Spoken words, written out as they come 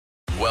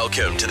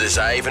Welcome to the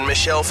Zave and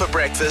Michelle for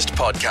Breakfast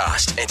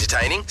podcast.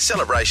 Entertaining,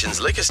 Celebrations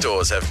Liquor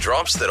Stores have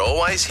drops that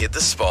always hit the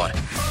spot.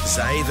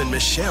 Zave and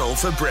Michelle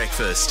for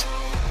Breakfast.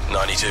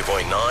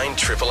 92.9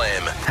 Triple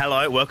M.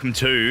 Hello, welcome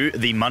to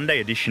the Monday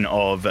edition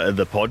of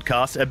the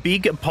podcast. A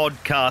big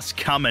podcast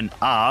coming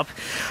up.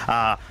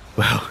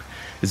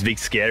 There's a big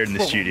scare in the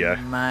studio.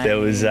 Mate. There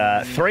was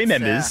 3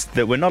 members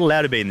that were not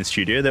allowed to be in the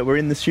studio that were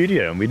in the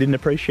studio, and we didn't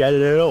appreciate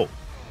it at all.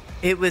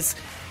 It was,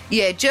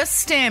 just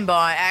stand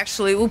by.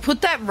 Actually, we'll put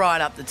that right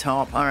up the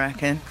top, I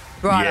reckon.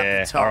 Right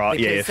up the top. All right,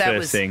 because that first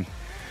was thing.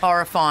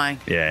 horrifying.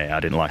 Yeah, I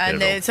didn't like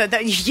it at all. So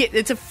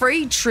it's a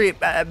free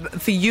trip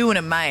for you and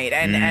a mate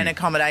and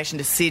accommodation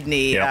to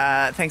Sydney,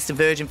 thanks to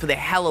Virgin for their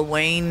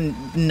Halloween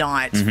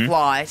night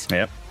flight.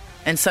 Yep.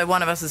 And so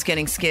one of us is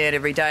getting scared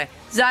every day.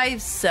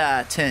 Zave's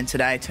turn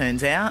today,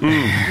 turns out.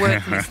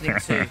 Worth listening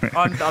to.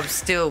 I'm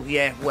still,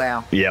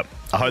 wow. Yep.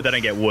 I hope they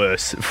don't get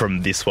worse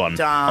from this one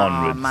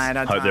onwards. Mate,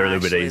 I hope they're a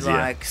little bit easier.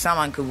 Like,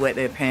 someone could wet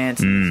their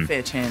pants. There's a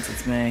fair chance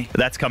it's me.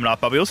 That's coming up.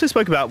 But we also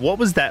spoke about what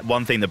was that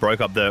one thing that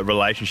broke up the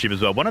relationship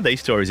as well. One of these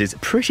stories is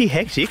pretty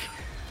hectic.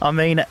 I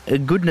mean,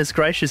 goodness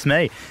gracious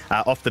me.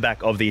 Off the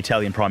back of the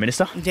Italian Prime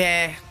Minister.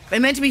 Yeah. They're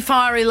meant to be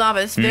fiery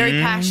lovers, very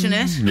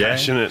passionate.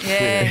 Passionate.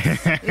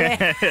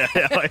 Yeah.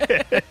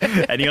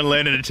 And you're going to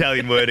learn an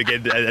Italian word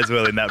again as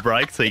well in that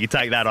break, so you can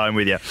take that home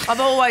with you. I've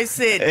always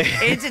said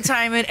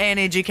entertainment and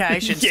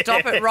education.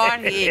 Stop it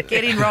right here.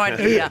 Get in right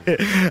here.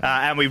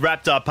 And we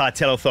wrapped up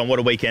Telethon. What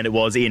a weekend it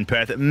was in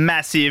Perth.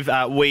 Massive.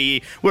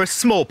 We were a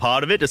small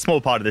part of it, a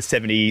small part of the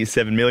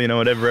 77 million or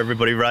whatever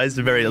everybody raised.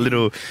 A very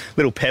little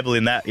pebble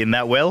in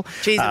that well.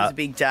 Jeez, it was a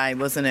big day,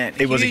 wasn't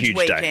it? It was a huge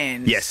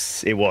weekend. day.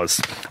 Yes, it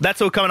was.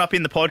 That's all coming up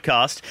in the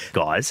podcast,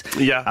 guys.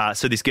 Yeah.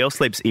 So this girl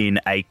sleeps in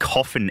a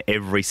coffin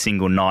every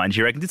single night, and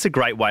she reckons it's a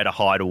great way to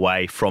hide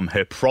away from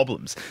her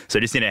problems. So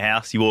just in her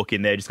house, you walk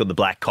in there, just got the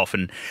black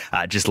coffin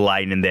just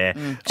laying in there.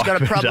 She got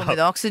a problem with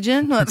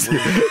oxygen? Well,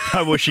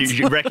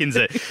 she reckons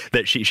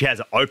that she has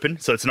it open,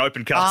 so it's an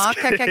open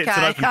casket. Okay. It's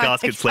an open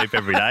casket sleep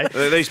every day.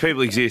 These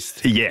people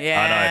exist.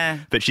 Yeah, I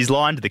know. But she's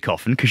lined the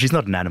coffin because she's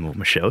not an animal,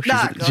 Michelle.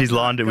 She's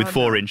lined it with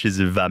 4 inches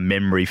of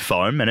memory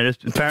foam, and it is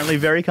apparently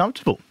very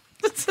comfortable.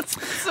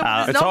 There's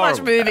not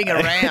much moving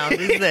around,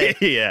 is there?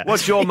 Yeah.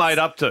 What's your mate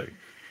up to?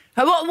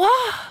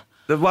 What?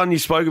 The one you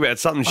spoke about,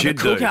 something she'd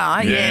do. Cooker?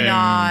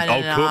 Yeah, no.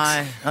 Old cooks.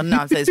 I don't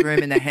know if there's room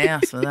in the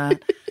house for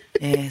that.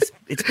 Yes,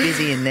 it's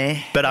busy in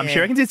there. But she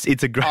reckons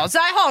it's a great... Oh,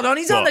 hold on.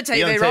 He's on the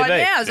TV right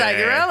now,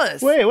 Xavier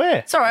Ellis.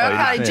 Where? Sorry,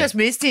 I just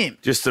missed him.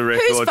 Just the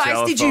record Whose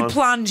face did you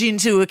plunge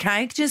into a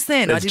cake just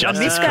then? I missed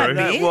that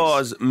That bit.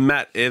 was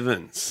Matt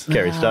Evans.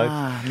 Kerry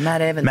Stokes. Matt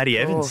Evans. Matty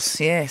of Evans.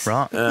 course, yes.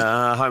 Right.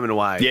 Home and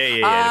Away.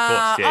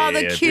 Yeah, of course.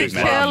 The cute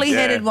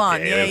curly-headed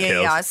one. Yeah,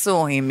 Yeah, I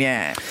saw him,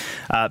 yeah.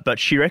 But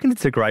she reckons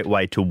it's a great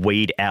way to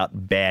weed out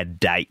bad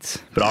dates.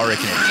 But I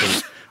reckon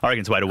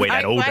it's a way to weed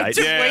out all dates.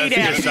 To weed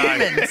out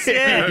humans.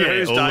 Yeah.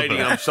 Who's all of dating?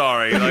 them. I'm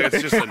sorry.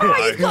 It's just a no.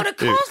 Oh, you've got a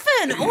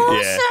coffin.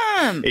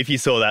 Awesome. If you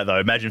saw that, though,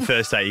 imagine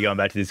first date you're going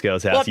back to this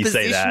girl's house. What you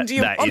see position that. do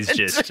you That want is to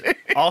just... do?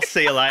 I'll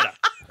see you later.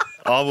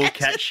 I will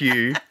catch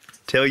you.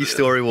 Tell your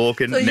story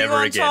walking. So never you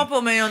on again. top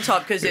or me on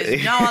top? Because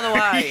there's no other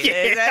way.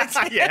 Yeah,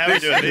 how are we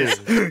doing this?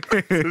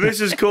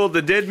 This is called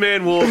the Dead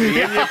Man Walking in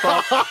your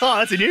pocket. Oh,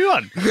 that's a new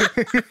one.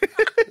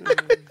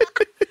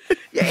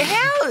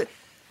 How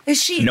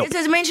is she? Nope.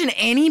 Does it mention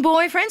any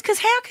boyfriends? Because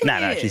how can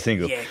you? No, she's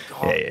single. Yeah,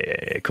 God.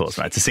 Yeah, of course,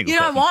 mate. It's a single You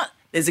know coffin. what?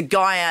 There's a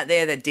guy out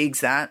there that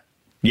digs that.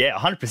 Yeah,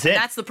 100%.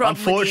 That's the problem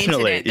with the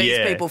Unfortunately, internet.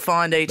 These people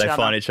find each They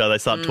other. find each other. They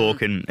start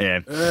talking.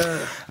 Yeah.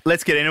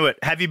 Let's get into it.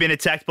 Have you been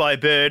attacked by a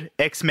bird?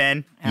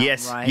 X-Man?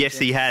 Yes,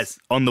 he has.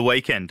 On the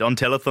weekend. On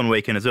Telethon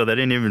weekend as well. They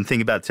didn't even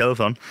think about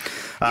Telethon.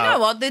 You know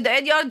what? They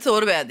hadn't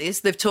thought about this.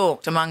 They've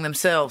talked among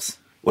themselves.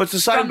 Well, it's the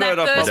same From that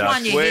bird I first put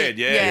one you squared,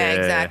 hit. Yeah,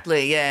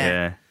 exactly.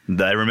 Yeah.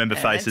 They remember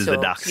faces of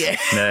the talked, ducks.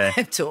 Yeah,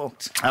 they've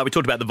talked. We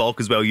talked about the Volk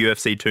as well,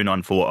 UFC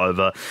 294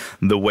 over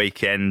the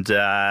weekend.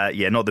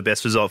 Not the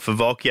best result for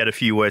Volk. He had a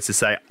few words to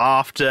say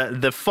after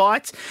the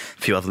fight.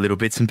 A few other little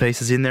bits and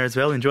pieces in there as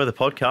well. Enjoy the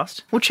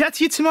podcast. We'll chat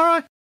to you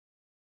tomorrow.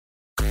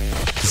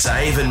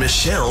 Zave and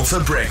Michelle for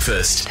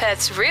breakfast.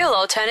 Perth's real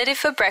alternative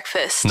for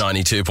breakfast.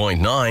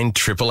 92.9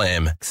 Triple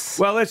M.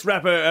 Well, let's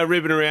wrap a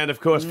ribbon around. Of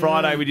course,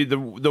 Friday we did the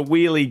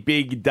wheelie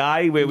big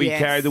day where we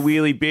carried the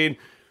wheelie bin.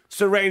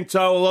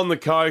 Sorrento along the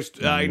coast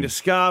into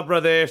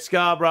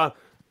Scarborough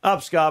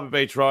up Scarborough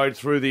Beach Road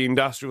through the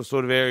industrial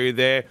sort of area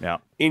there,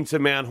 into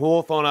Mount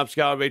Hawthorn, up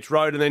Scarborough Beach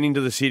Road, and then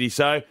into the city.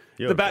 So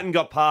the baton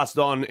got passed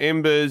on.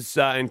 Embers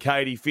and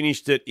Katie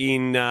finished it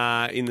in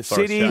the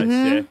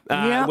city,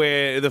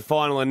 where the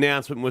final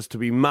announcement was to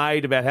be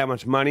made about how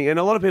much money. And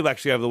a lot of people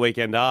actually over the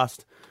weekend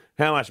asked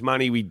how much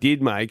money we did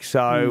make.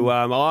 So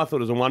I thought it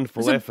was a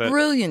wonderful effort. It was a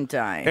brilliant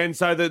day. And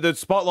so the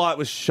spotlight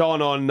was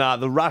shone on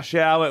the rush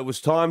hour. It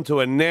was time to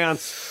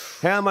announce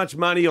how much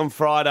money on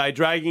Friday,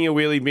 dragging a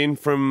wheelie bin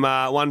from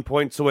one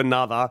point to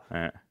another,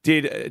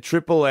 did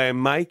Triple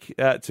M make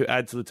to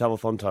add to the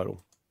telethon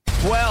total.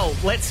 Well,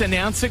 let's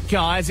announce it,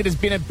 guys. It has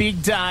been a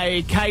big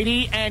day.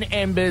 Katie and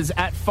Embers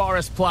at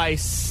Forest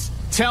Place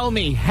Tell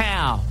me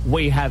how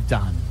we have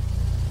done.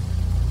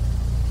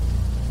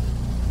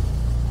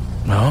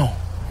 No.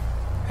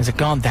 Has it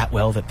gone that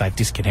well that they've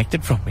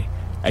disconnected from me?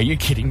 Are you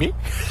kidding me?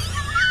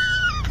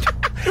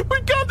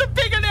 We got the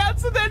big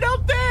announcer, they're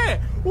not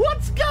there.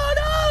 What's going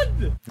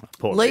on?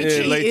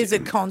 Leachy is a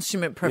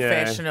consummate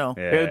professional.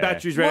 Yeah, the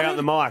batteries ran out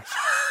the mics.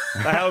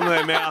 They held them in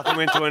their mouth and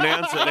went to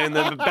announce it, and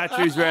the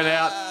batteries ran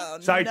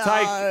out. So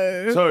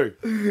take 2.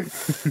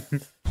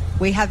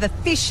 We have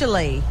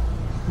officially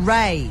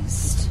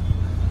raised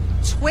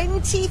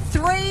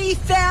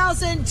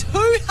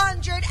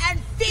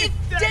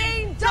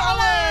 $23,215.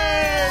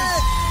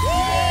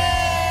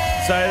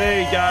 So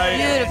there you go.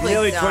 Beautifully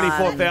Nearly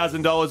done.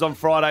 $24,000 on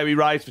Friday we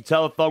raised for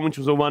telethon, which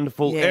was a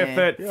wonderful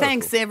effort.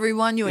 Thanks,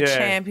 everyone. You were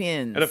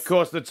champions. And, of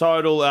course, the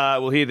total,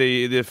 we'll hear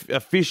the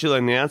official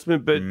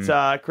announcement,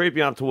 but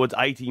creeping up towards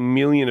 $80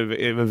 million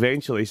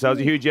eventually. So it was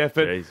a huge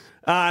effort.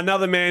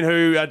 Another man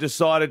who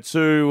decided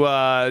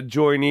to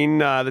join in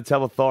the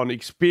telethon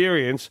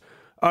experience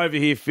over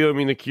here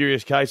filming The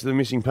Curious Case of the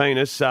Missing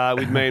Penis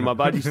with me and my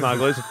budgie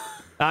smugglers.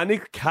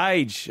 Nick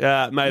Cage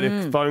made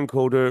a phone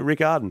call to Rick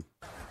Arden.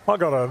 I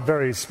got a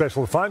very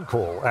special phone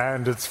call,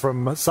 and it's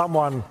from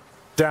someone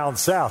down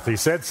south, he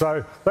said.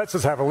 So let's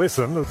just have a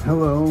listen.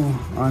 Hello,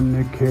 I'm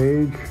Nick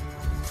Cage.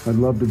 I'd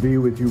love to be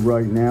with you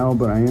right now,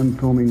 but I am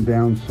filming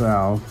down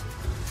south.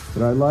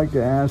 But I'd like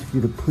to ask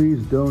you to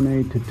please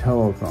donate to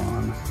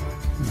Telethon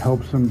and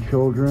help some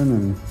children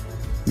and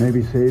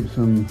maybe save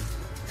some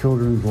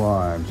children's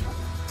lives.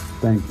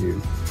 Thank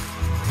you.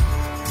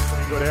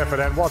 Good effort,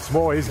 and what's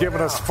more, he's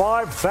given us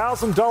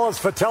 $5,000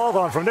 for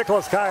telethon from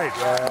Nicolas Cage.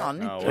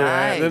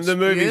 The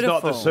movie's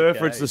not The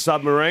Surfer, it's The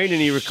Submarine,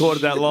 and he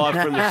recorded that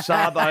live from the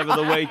sub over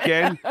the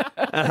weekend.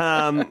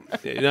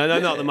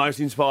 Not the most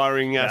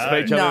inspiring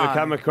speech I've ever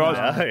come across.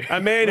 No. A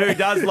man who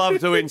does love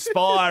to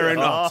inspire, and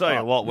I'll tell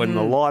you what, when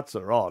the lights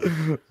are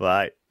on,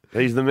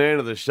 he's the man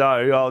of the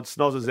show, old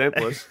Snoz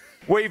Exemplis.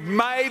 We've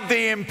made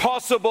the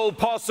impossible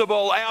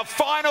possible. Our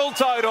final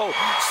total,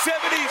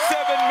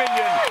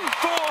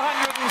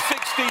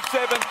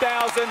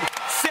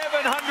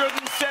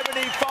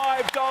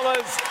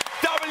 $77,467,775.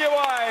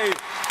 WA,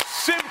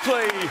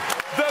 simply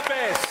the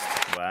best.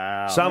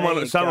 Wow. Someone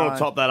will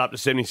top that up to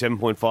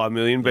 $77.5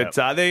 million, but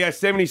there you go,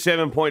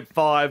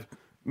 $77.5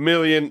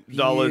 million.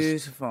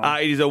 Beautiful.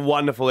 It is a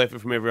wonderful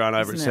effort from everyone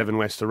over at Seven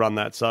West to run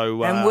that.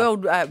 So and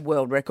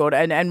world record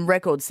and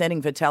record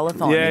setting for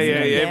telethon.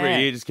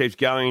 Every year just keeps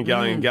going and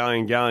going and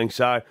going and going.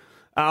 So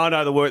I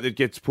know the work that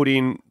gets put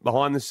in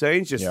behind the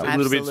scenes, just a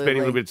little bit, spending a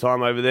little bit of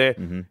time over there.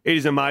 It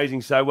is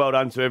amazing. So well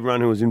done to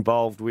everyone who was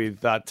involved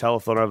with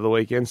telethon over the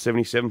weekend.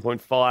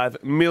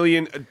 $77.5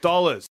 million.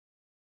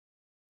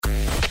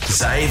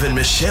 Zave and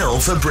Michelle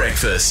for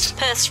breakfast.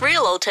 Perth's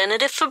real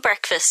alternative for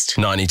breakfast.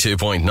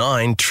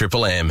 92.9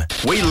 Triple M.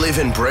 We live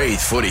and breathe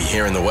footy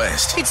here in the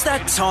West. It's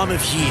that time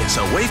of year.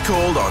 So we've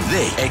called on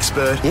the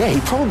expert. Yeah, he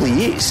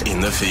probably is. In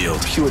the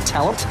field. Pure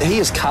talent. He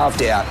has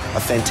carved out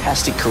a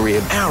fantastic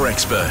career. Our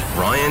expert,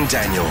 Ryan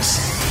Daniels.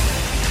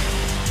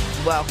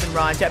 Welcome,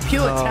 Ryan.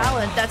 Pure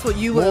talent. That's what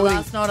you were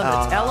last night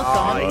on the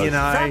telethon.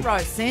 Front row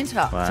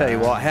centre. Wow. Tell you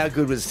what, how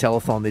good was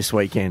telethon this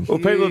weekend? Well,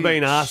 people have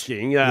been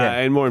asking,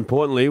 and more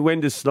importantly,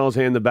 when does Snoz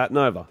hand the baton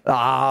over?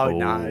 Oh,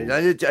 no.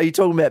 Are you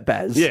talking about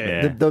Baz?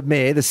 Yeah. The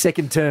mayor, the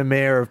second-term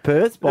mayor of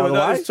Perth, by the way?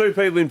 There's 2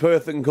 people in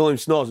Perth that can call him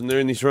Snoz, and they're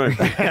in this room.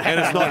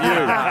 And it's not you.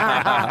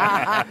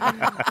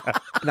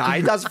 No,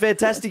 he does a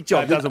fantastic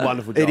job. He does a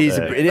wonderful job. It is.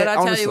 But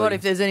I tell you what,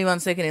 if there's anyone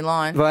second in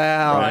line.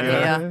 Wow. Right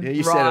here.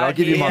 You said it. I'll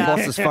give you my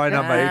boss's phone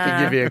number. He can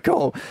give you a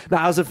call.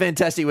 No, it was a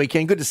fantastic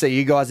weekend. Good to see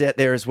you guys out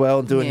there as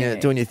well doing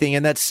your thing.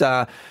 And that's,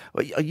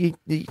 you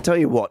tell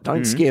you what,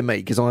 don't scare me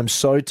because I'm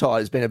so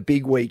tired. It's been a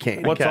big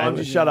weekend. What time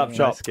did you shut up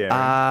shop?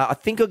 I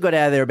think I got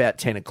out of there about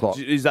 10 o'clock.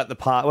 Is that the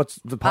part? What's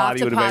the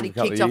party would have been for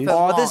a couple of years?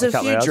 Oh, there's a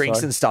few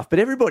drinks and stuff, but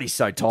everybody's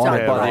so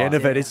tired by the end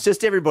of it. It's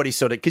just everybody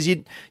sort of, because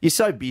you're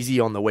so busy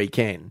on the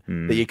weekend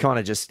that you kind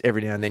of just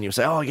every now and then you'll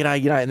say, oh,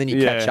 g'day, and then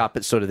you catch up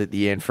at sort of at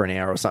the end for an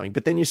hour or something.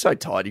 But then you're so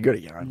tired, you've got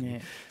to go home. Yeah.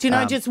 Do you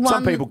know just one?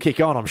 Some people kick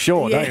on, I'm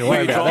sure. Don't you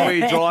worry about that. Were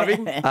you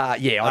driving?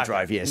 I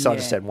drove, so I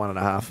just had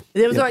 1.5.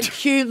 There was a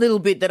cute little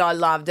bit that I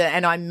loved,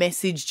 and I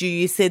messaged you.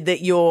 You said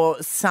that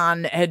your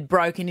son had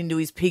broken into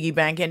his piggy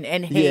bank, and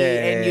he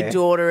and your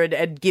daughter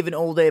had given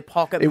all their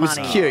pocket money. It was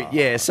cute,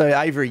 yeah. So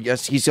Avery,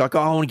 he's like,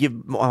 I want to give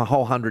a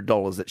whole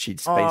 $100 that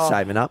she'd been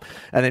saving up.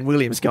 And then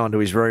William's gone to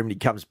his room, and he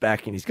comes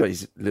back, and he's got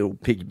his little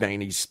piggy bank,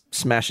 and he's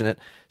smashing it.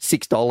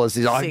 $6.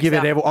 He's like,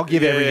 I'll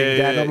give everything,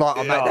 Dad. I'm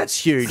like, mate,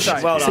 that's huge.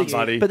 So well done,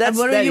 buddy. But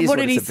what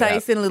did he say?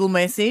 Send a little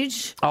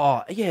message?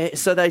 Oh, yeah.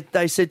 So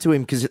they said to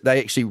him, because they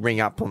actually ring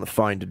up on the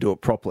phone to do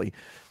it properly.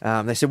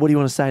 They said, what do you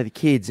want to say to the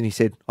kids? And he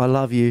said, I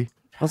love you.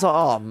 I was like,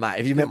 oh, mate,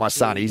 if you met my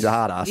son, he's a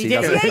hard ass. He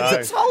doesn't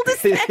know. Told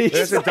us that.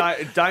 That's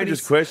a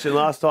dangerous question.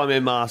 Last time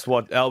Em asked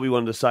what Albie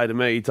wanted to say to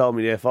me, he told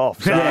me to F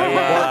off. So,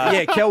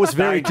 Kel was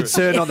very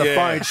concerned on the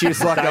phone. She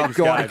was like, oh,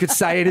 God, I could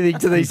say anything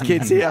to these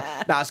kids here.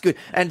 No, it's good.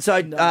 And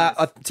so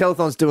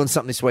Telethon's doing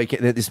something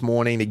this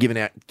morning. They're giving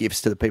out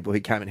gifts to the people who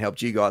came and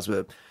helped you guys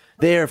with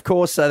there, of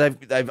course. So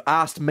they've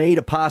asked me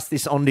to pass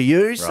this on to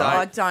you. So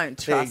I don't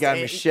trust there you go,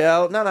 it.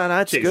 Michelle. No,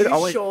 it's good. Are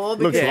you sure?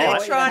 Because they're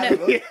trying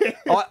to...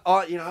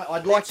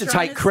 I'd like to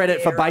take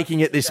credit for baking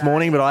it this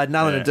morning, but I had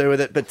nothing to do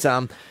with it. But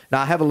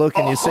now have a look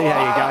and you'll see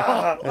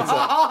how you go.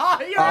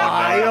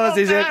 Yours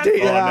is empty.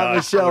 no.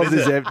 Michelle's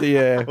is empty.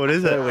 Yeah. What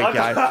is it? There we go.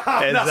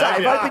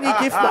 Dave, open your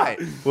gift, mate.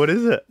 What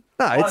is it?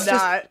 No, it's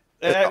just.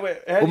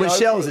 Well,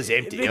 Michelle's is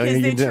empty.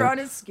 Because they're trying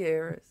to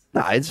scare us.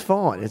 No, it's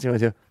fine.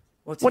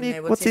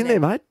 What's in there,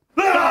 mate?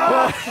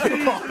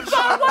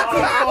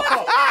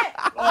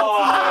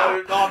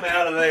 Oh, I'm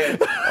out of there.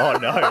 Oh,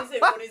 no.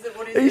 What is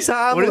it? He's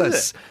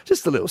harmless.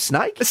 Just a little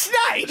snake. A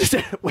snake? He's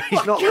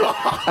not little.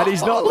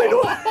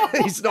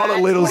 He's not a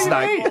little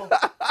snake.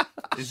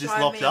 Is this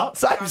locked up?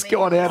 Dave's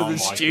gone out of the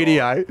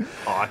studio.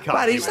 I can't.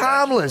 But he's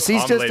harmless.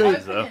 He's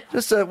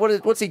just a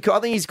what's he called?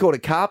 I think he's called a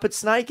carpet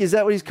snake. Is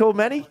that what he's called,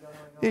 Manny?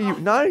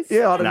 No?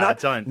 Yeah, I don't know.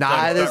 Don't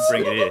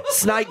bring it here.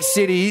 Snake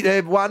City.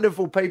 They're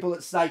wonderful people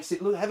at Snake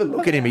City. Look, have a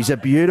look at him. He's a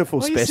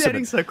beautiful specimen. He's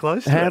sitting so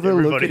close to Have a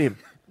everybody. look at him.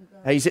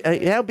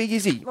 How big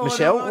is he,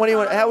 Michelle?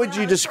 How would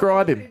you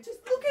describe him? Just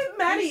look at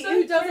Maddie,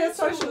 who does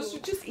our socials.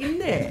 She's just in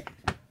there.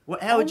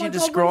 How would you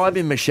describe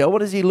him, Michelle? What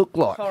does he look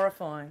like?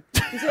 Horrifying.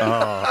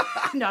 No,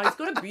 he's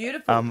got a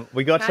beautiful...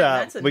 we got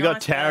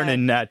Taryn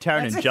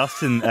and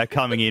Justin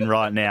coming in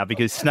right now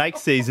because snake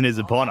season is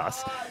upon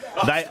us.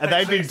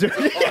 They've been doing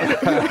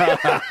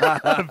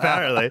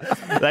apparently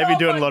they've been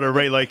doing a lot of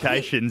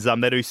relocations.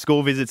 They do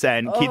school visits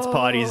and kids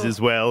parties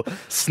as well.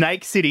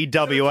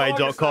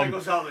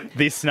 SnakeCityWA.com.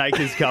 This snake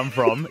has come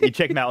from. You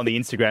check them out on the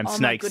Instagram,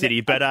 Snake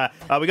City. But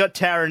we got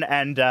Taryn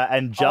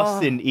and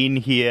Justin in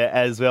here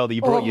as well. That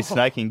you brought your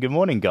snake in. Good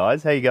morning,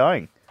 guys. How you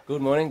going?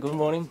 Good morning.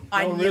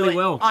 I Going knew really it.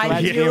 well. I Glad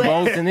to be knew it.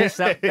 involved in this.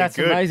 That's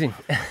Good. amazing.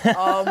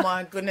 Oh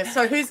my goodness!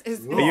 So who's?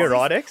 Are you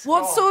right, X?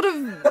 What sort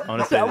of?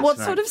 Honestly, What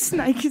sort of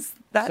snake is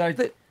that?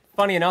 So,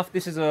 funny enough,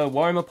 this is a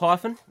Woma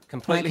python,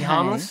 completely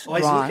harmless.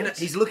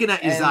 He's looking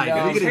at you, Zane.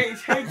 Look at him.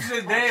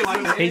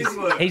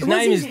 His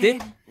name is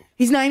Dip.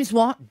 His name's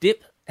what?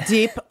 Dip.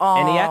 Dip.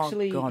 Oh,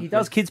 And he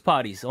does kids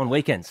parties on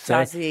weekends. So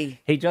Does he?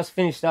 He just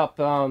finished up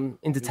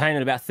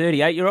entertaining about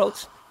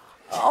 38-year-olds.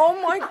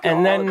 Oh my god!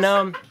 And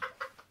then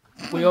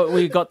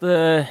we got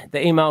the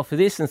email for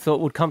this and thought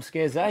we'd come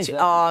scare Zay.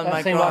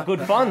 That seemed like good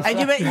fun. And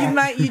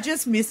you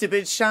just missed it,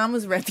 but Sean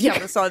was around the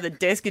other side of the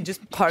desk and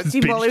just poked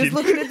him while he was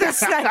looking at the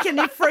snake and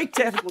he freaked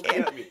out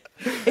again.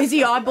 Is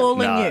he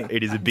eyeballing you?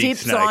 It is a big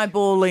Dip's snake.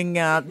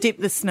 eyeballing. Dip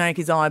the snake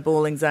is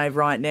eyeballing Zave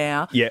right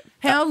now. Yeah.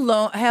 How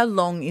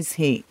long is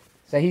he?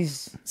 So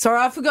he's... Sorry,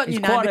 I've forgotten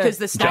your name because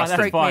the snake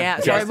freaked me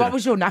out. Sorry, what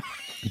was your name?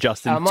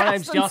 Justin. My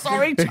name's Justin.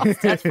 Sorry, Justin.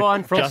 That's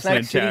fine. From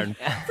Justin Snake and City.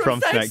 Taryn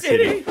from Snake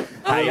City.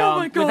 Hey, Oh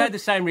my God. we've had the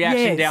same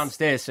reaction Yes.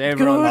 downstairs. So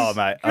everyone. Oh,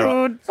 mate. All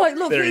right. So,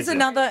 look, There here's is it.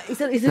 another. Is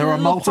it There a are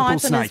little multiple python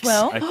snakes. as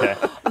well? Okay.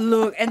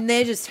 Look, and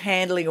they're just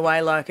handling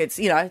away like it's,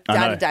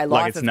 day-to-day like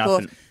life, it's of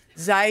nothing. course.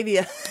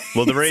 Xavier.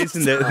 Well, the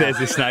reason that there's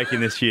a snake in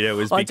the studio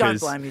is I don't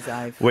because blame you,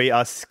 Zave. we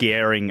are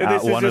scaring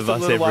This is one just of a us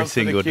little every one for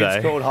single the kids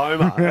day. called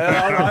Homer.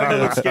 Homer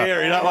looks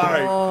scary, don't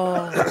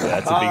worry.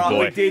 That's a big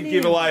boy. We did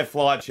give away a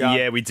flight chart.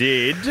 Yeah, we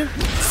did.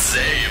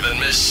 Zave and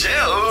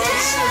Michelle's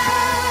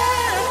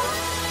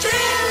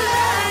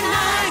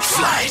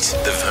Flight,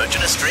 the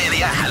Virgin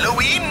Australia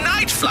Halloween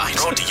night flight,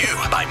 brought to you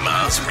by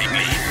Mars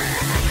Wrigley.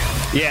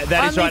 Yeah,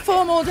 that is Only right.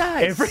 4 more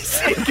days. Every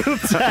single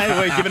day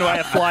we're giving away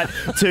a flight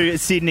to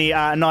Sydney.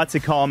 Knights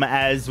of Com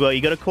as well.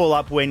 You got to call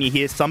up when you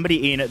hear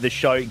somebody in the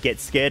show get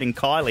scared. And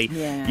Kylie,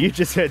 Yeah. you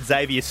just heard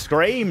Xavier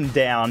scream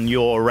down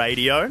your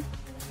radio.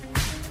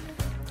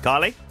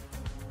 Kylie?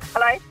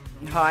 Hello.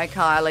 Hi,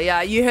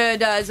 Kylie. You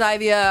heard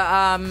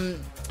Xavier,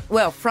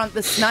 front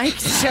the snake,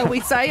 shall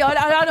we say.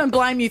 I don't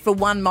blame you for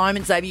one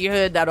moment, Xavier. You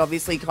heard that,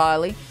 obviously,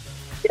 Kylie.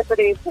 Yes, it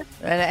is.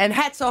 And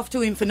hats off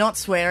to him for not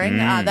swearing.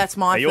 That's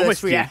my You first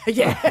almost did. reaction.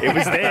 Yeah. It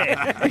was there.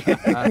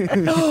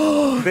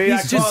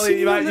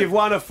 Kylie, mate, you've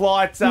won a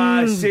flight,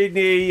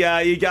 Sydney.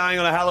 You're going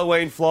on a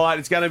Halloween flight.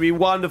 It's going to be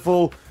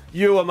wonderful.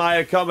 You and May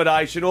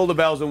accommodation, all the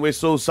bells and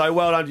whistles. So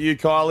well done to you,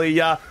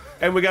 Kylie.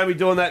 And we're going to be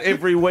doing that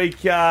every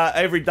week,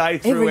 every day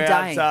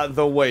throughout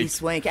the week.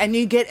 This week. And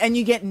you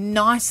get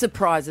nice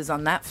surprises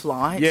on that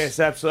flight.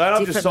 Yes, absolutely. And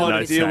I've just Different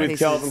signed a deal with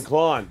pieces. Calvin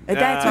Klein.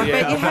 That's I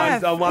bet you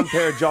have. I'm one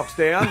pair of jocks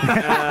down.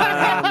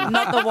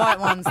 Not the white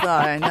ones,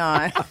 though,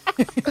 no.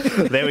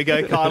 There we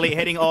go, Kylie,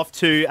 heading off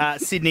to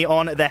Sydney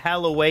on the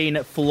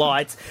Halloween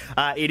flight.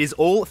 It is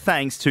all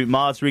thanks to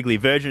Mars Wrigley,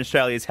 Virgin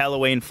Australia's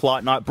Halloween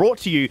flight night, brought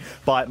to you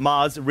by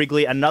Mars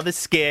Wrigley. Another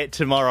scare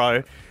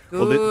tomorrow.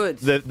 Good.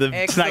 Well, the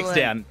Excellent. snake's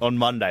down on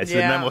Monday, so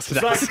Yeah. no more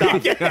snakes.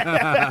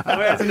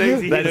 That's an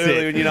easy hit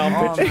early when you know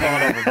I'm pitching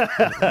one of them.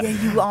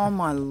 Yeah, you are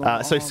my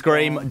lord. So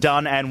Scream,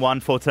 done and won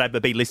for today,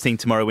 but be listening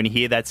tomorrow when you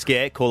hear that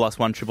scare. Call us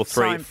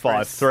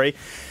 133353.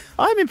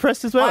 I'm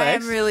impressed as well, I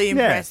Ex. am really Yeah.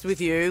 impressed with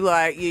you.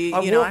 Like, you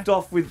I know. walked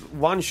off with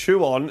one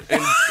shoe on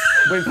and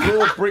went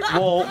through a brick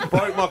wall,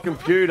 broke my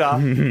computer.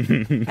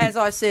 As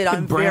I said,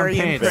 I'm Brown very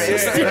pants.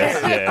 impressed.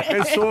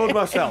 And soiled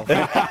myself.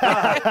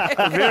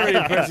 A very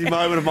impressive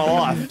moment of my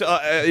life.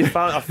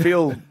 I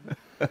feel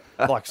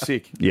like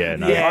sick. Yeah,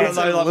 no. I don't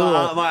know,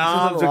 like my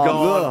arms are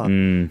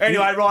gone.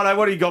 Anyway, Rhino,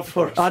 what do you got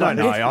for us? I don't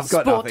know. I've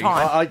got Sport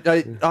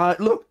nothing.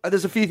 Look,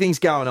 there's a few things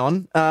going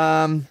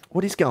on.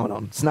 What is going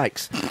on?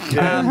 Snakes.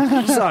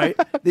 So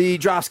the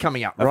draft's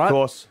coming up, right? Of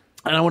course.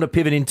 And I want to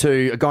pivot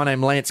into a guy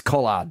named Lance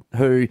Collard,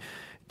 who,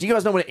 do you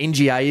guys know what an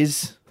NGA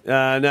is?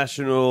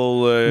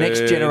 National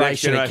Next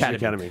Generation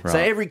Academy. Right. So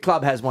every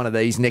club has one of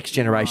these Next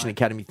Generation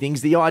Academy things.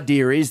 The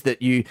idea is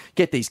that you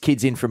get these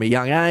kids in from a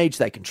young age.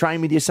 They can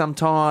train with you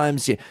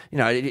sometimes. You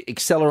know, it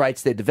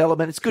accelerates their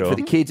development. It's good for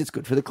the kids. It's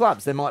good for the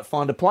clubs. They might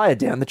find a player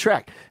down the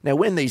track. Now,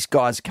 when these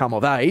guys come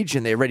of age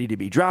and they're ready to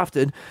be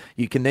drafted,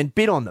 you can then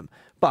bid on them.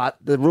 But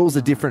the rules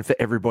are different for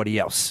everybody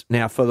else.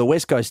 Now, for the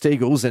West Coast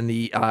Eagles and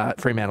the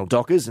Fremantle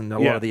Dockers and a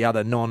lot of the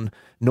other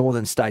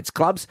non-Northern States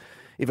clubs,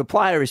 if a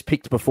player is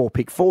picked before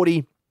pick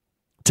 40,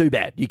 too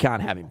bad. You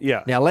can't have him.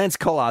 Yeah. Now, Lance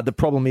Collard, the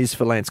problem is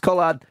for Lance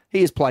Collard,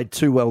 he has played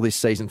too well this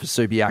season for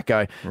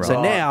Subiaco. Right. So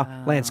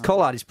now Lance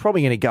Collard is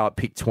probably going to go at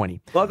pick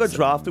 20. Well, I got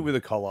drafted with a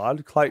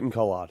Collard, Clayton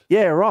Collard.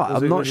 Yeah, right.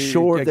 I'm not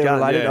sure if they're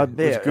related.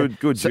 It's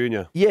good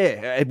junior.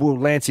 Yeah, well,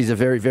 Lance is a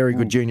very, very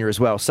good junior as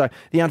well. So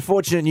the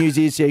unfortunate news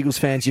is, Eagles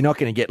fans, you're not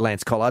going to get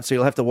Lance Collard, so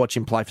you'll have to watch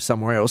him play for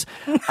somewhere else,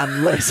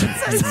 unless...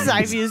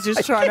 Xavier's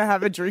just trying to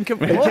have a drink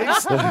of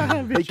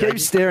water. He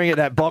keeps staring at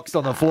that box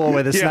on the floor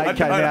where the snake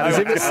came out, as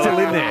if it's still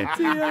in there.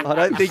 I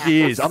don't think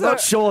he is. I'm not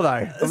sure, though.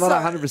 I'm not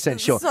 100%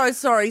 sure. So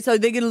sorry. So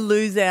they're going to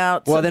lose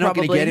out. Well, they're not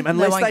going to probably. get him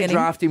unless won't they get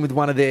draft him with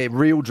one of their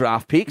real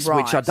draft picks,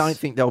 which I don't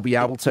think they'll be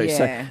able to. Yeah.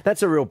 So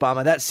that's a real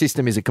bummer. That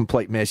system is a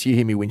complete mess. You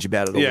hear me whinge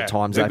about it all the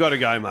time. They've got to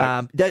go,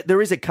 mate.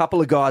 There is a couple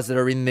of guys that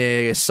are in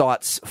their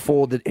sights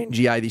for the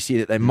NGA this year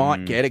that they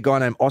might get. A guy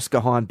named Oscar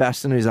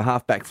Hine-Baston, who's a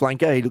halfback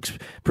flanker. He looks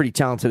pretty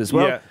talented as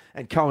well. Yeah.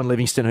 And Cohen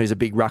Livingston, who's a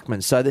big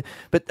ruckman. So,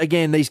 but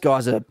again, these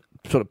guys are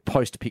sort of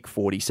post pick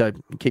 40, so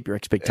keep your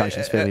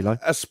expectations fairly low.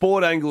 A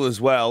sport angle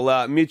as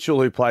well. Mitchell,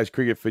 who plays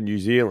cricket for New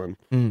Zealand,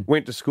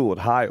 went to school at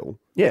Hale.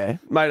 Yeah.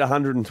 Made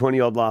 120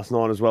 odd last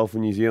night as well for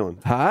New Zealand.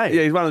 Hey.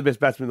 Yeah, he's one of the best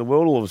batsmen in the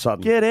world all of a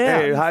sudden. Get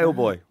out. Yeah, Hale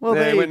boy. Well,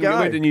 there you go.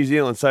 Went to New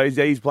Zealand, so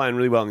he's playing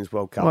really well in this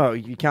World Cup. Well,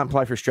 you can't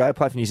play for Australia,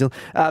 play for New Zealand.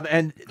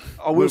 And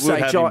I will We'll say,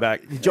 have him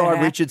back.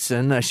 Jai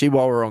Richardson,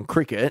 while we're on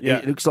cricket, Yeah.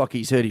 it looks like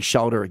he's hurt his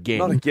shoulder again.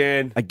 Not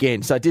again.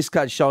 Again. So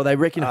dislocated shoulder. They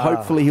reckon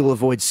hopefully he'll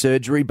avoid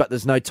surgery, but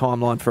there's no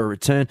timeline for a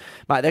return.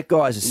 Mate, that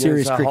guy is a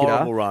serious it's a cricketer,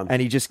 horrible run.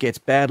 and he just gets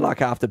bad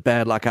luck after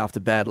bad luck after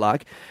bad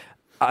luck.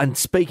 And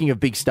speaking of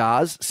big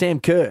stars, Sam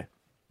Kerr.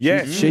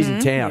 Yeah, She's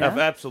in town.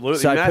 Absolutely.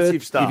 So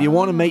Massive star. If you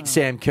want to meet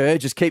Sam Kerr,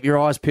 just keep your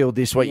eyes peeled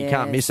this week. You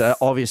can't miss her, Yes.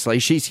 obviously.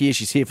 She's here.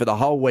 She's here for the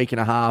whole week and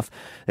a half.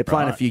 They're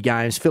playing a few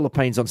games.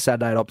 Philippines on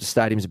Saturday at Optus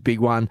Stadium is a big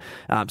one.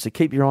 So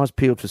keep your eyes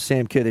peeled for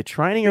Sam Kerr. They're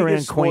training around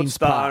Biggest sports Queen's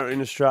star Park.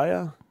 in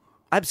Australia?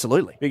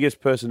 Absolutely.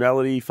 Biggest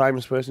personality,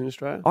 famous person in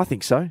Australia? I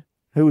think so.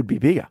 Who would be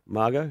bigger?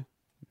 Margot?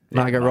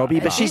 Margot Robbie,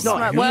 but she's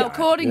not. Well, here.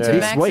 according to This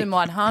Maxim week.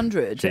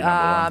 100, number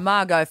one.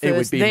 Margot It would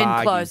first, be then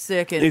Margie. close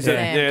second. Is it?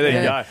 Sam Yeah, there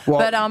you Kerr. go.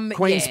 Well, But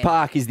Queen's yeah.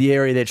 Park is the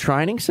area they're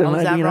training, so Oh, is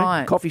maybe that you know,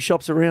 right? coffee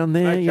shops around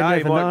there. You Okay,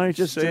 never might know.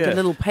 Just see a it.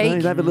 little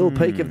peek. Have a little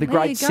peek of the There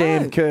great you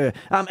Sam go. Kerr.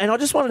 And I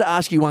just wanted to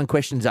ask you one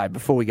question, Zabe,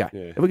 before we go.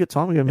 Have we got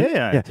time? We got a minute?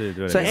 Yeah, do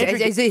it. So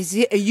Is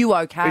Andrew, Are you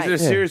okay? Is it a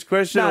serious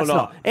question no, or it's not?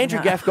 not. Andrew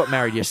Gaff got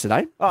married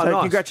yesterday. Oh, so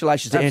nice.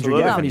 congratulations to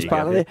Absolutely. Andrew Gaff and his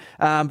partner Lovely.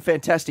 there.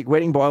 Fantastic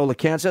wedding by all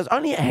accounts. There's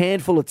only a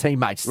handful of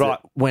teammates Right.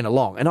 that went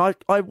along. And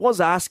I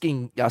was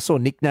asking, I saw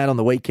Nick Nat on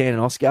the weekend and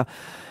Oscar,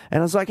 and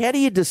I was like, how do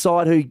you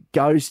decide who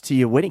goes to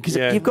your wedding? Because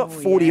Yeah. you've got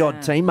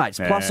 40-odd teammates,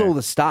 plus all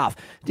the staff.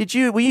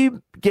 Were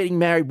you getting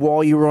married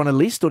while you were on a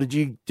list, or did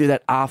you do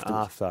that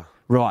afterwards? After.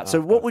 Right.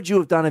 So what would you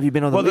have done if you'd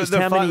been on the Well, list?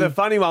 the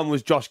funny one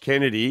was Josh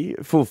Kennedy,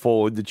 full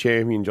forward, the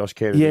champion Josh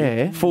Kennedy.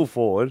 Yeah. Full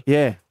forward.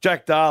 Yeah.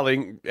 Jack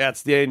Darling,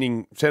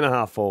 outstanding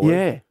centre-half forward.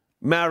 Yeah.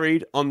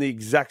 Married on the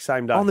exact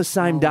same day. On the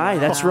same day,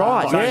 that's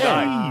right. Same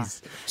Yeah. day.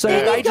 So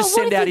There they you just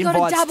go. send What if out you got a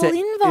invites double to.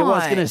 invite? Yeah, well, I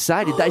was going to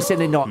say, did they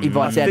send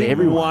invites out to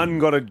everyone? One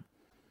got a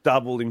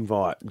double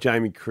invite,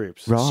 Jamie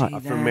Cripps. Right.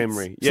 From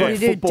memory. So Yeah. you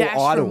do Football dash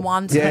Idol. from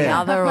one to the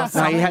other or No,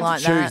 something you had like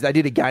to choose. that. They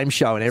did a game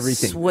show and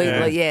everything.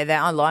 Sweetly, yeah,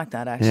 I like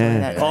that actually.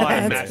 Yeah. I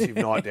had a massive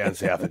night down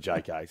south at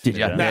JK's. Did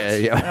you?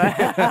 Massive.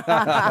 Yeah.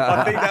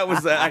 I think that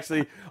was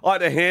actually, I had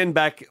to hand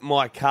back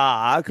my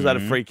car because I had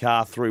a free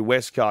car through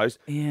West Coast.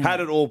 Yeah. Had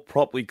it all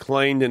properly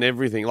cleaned and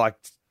everything, like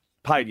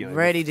paid,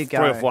 Ready to go.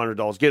 $300 or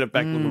 $400. Get it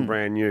back looking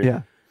brand new.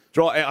 Yeah.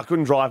 I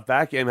couldn't drive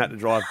back. Em had to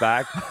drive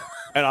back.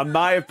 And I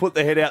may have put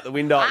the head out the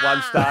window at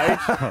one stage.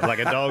 Like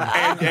a dog.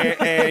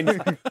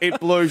 And it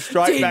blew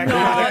straight Did back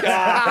not. into the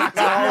car.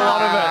 The whole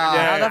lot of it.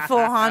 Yeah. Another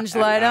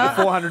 $400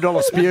 later.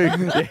 $400 spew.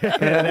 Yeah,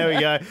 there we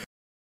go.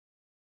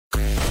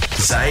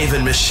 Zave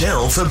and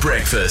Michelle for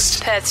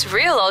breakfast. Perth's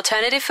real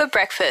alternative for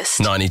breakfast.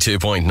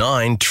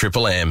 92.9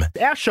 Triple M.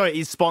 Our show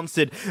is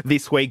sponsored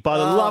this week by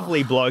the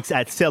lovely blokes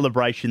at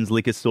Celebrations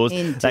Liquor Stores.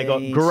 Indeed. They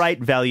got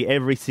great value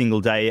every single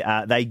day.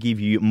 They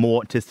give you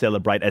more to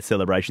celebrate at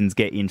Celebrations.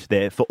 Get into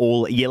there for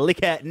all your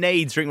liquor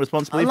needs. Drink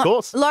responsibly, of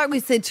course. Like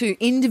we said, to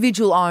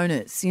individual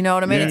owners, you know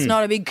what I mean? It's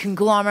not a big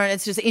conglomerate.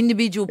 It's just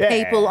individual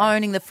people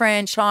owning the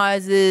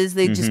franchises.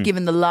 They're just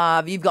giving the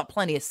love. You've got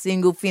plenty of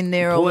single fin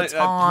there all the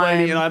time.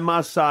 Plenty, and I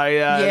must say,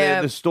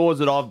 the stores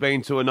that I've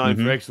been to are known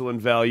for excellent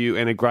value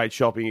and a great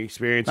shopping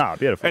experience. Oh,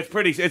 beautiful.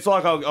 It's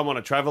like I'm on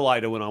a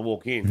Travelator when I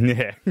walk in.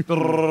 Yeah.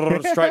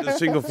 Straight to the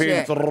single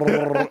fin.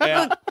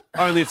 Out.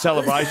 Only at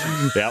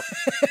Celebrations. Yep.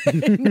 I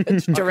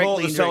call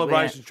it the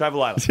Celebrations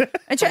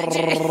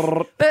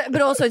Travelator.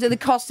 But also, to the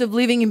cost of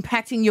living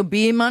impacting your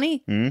beer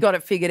money, got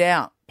it figured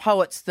out.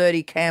 Poets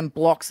 30 can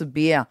blocks of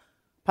beer.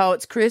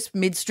 Poets Crisp,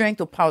 mid-strength,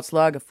 or Poets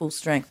Lager, full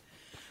strength.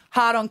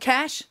 Hard on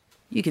cash,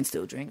 you can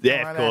still drink.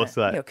 Yeah, of course.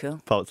 You're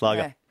cool. Poets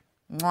Lager. Yeah.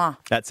 Mwah.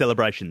 At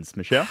Celebrations,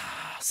 Michelle.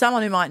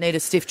 Someone who might need a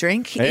stiff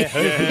drink is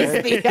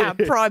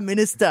the Prime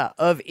Minister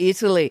of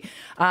Italy,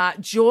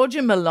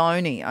 Giorgia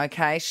Meloni.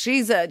 Okay,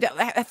 she's a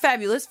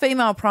fabulous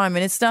female Prime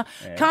Minister.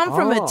 Come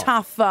from a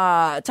tough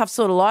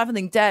sort of life. I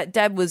think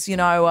Dad was,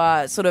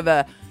 sort of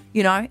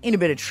in a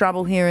bit of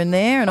trouble here and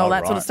there, and all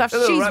that sort of stuff.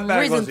 She's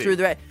risen through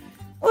the.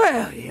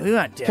 Well, yeah, we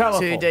won't delve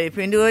too deep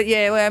into it.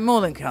 Yeah, we're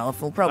more than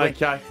colourful, probably.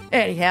 Okay.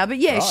 Anyhow, but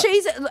yeah,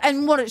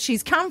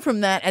 she's come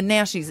from that, and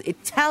now she's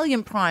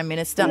Italian Prime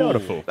Minister.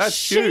 Beautiful.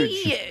 That's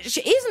huge.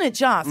 Isn't it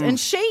just? And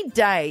she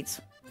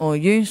dates, or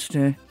used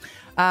to,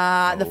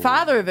 the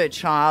father of her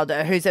child,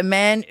 who's a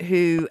man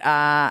who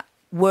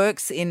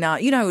works in,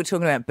 we're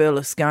talking about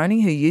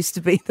Berlusconi, who used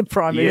to be the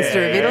Prime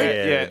Minister of Italy.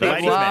 Yeah.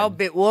 Bit wild,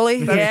 bit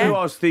woolly. That's who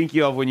I was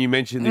thinking of when you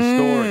mentioned this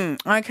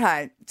story.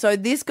 Okay, so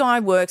this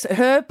guy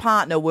her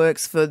partner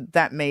works for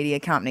that media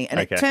company, and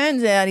it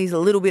turns out he's a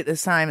little bit the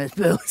same as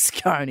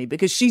Berlusconi,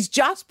 because she's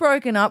just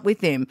broken up with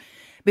him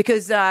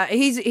because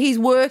he's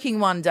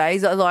working one day,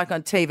 he's like a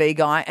TV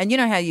guy, and you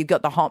know how you've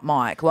got the hot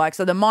mic,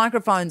 so the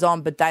microphone's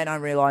on, but they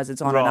don't realise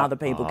it's on and other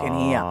people can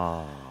hear.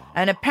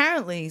 And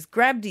apparently he's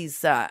grabbed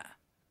his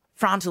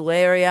frontal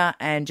area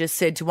and just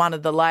said to one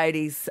of the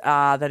ladies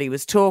that he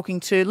was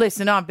talking to,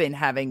 listen, I've been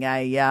having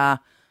an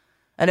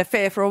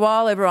affair for a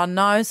while. Everyone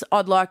knows.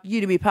 I'd like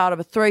you to be part of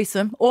a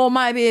threesome or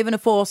maybe even a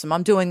foursome.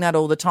 I'm doing that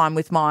all the time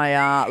with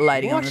my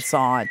lady on the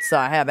side. So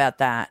how about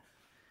that?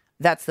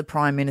 That's the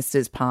Prime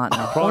Minister's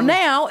partner. Or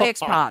now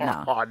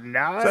ex-partner. Oh,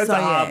 no. So that's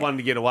a hard one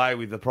to get away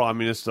with, the Prime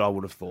Minister, I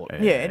would have thought.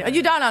 Yeah,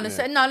 you don't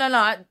understand.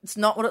 No. It's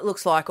not what it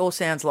looks like or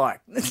sounds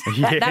like.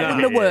 That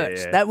wouldn't have worked.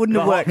 Yeah. That wouldn't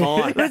have worked.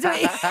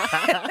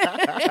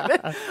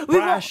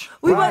 Brash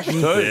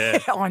too.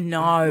 I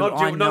know.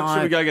 Not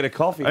should we go get a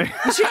coffee?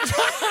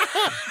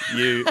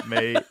 You,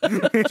 me.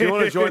 Do you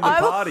want to join the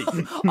party?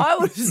 I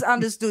would have just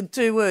understood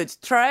two words: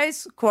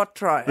 tres,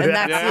 quattro, and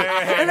that's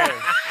it.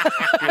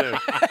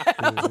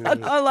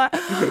 I'm like,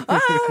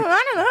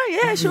 I don't know.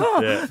 Yeah,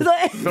 sure.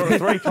 Yeah.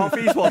 3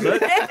 coffees, was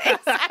it?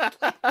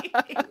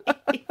 Exactly.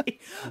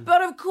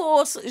 But of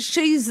course,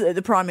 she's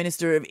the Prime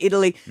Minister of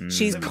Italy.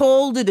 She's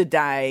called it a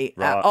day,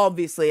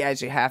 obviously,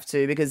 as you have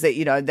to, because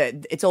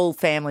that it's all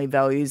family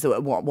values,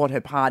 what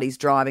her party's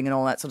driving, and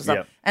all that sort of stuff.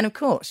 Yep. And of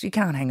course, you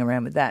can't hang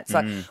around with that.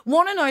 So,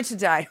 want to know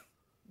today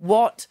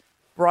what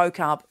broke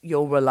up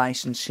your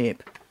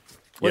relationship?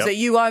 Was it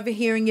you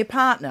overhearing your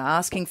partner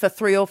asking for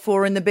 3 or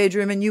 4 in the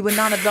bedroom and you were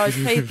none of those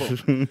people?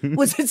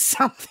 Was it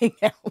something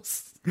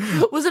else?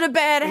 Was it a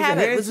bad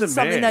habit? Was it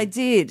something they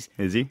did?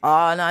 Is he?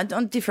 Oh, no,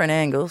 on different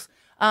angles.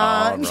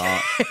 Right.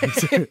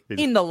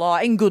 In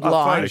good light.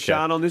 I'll phone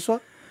Sean on this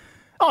one.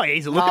 Oh,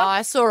 he's a looker.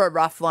 I saw a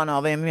rough one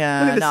of him.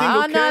 Yeah, Look at the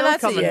single curl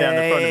that's coming down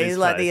the front of his he's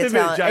like the face.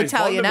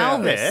 Italian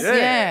Elvis.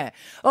 Yeah.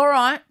 All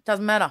right,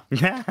 doesn't matter.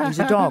 He's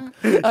a dog.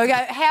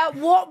 Okay,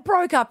 what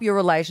broke up your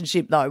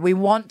relationship though? We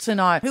want to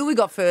know. Who we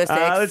got first?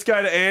 Let's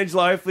go to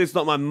Angela. Hopefully, it's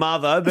not my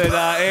mother, but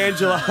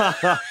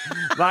Angela,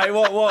 mate,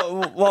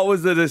 what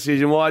was the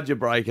decision? Why'd you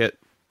break it?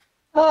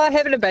 Oh,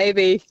 having a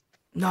baby.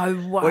 No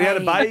way. Well, you had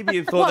a baby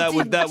and thought that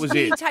was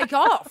did it. he take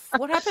off?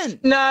 What happened?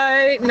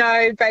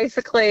 No.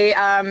 Basically,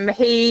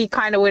 he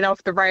kind of went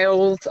off the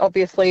rails,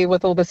 obviously,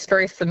 with all the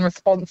stress and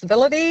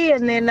responsibility.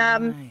 And then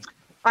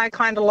I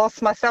kind of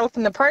lost myself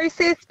in the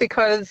process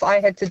because I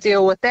had to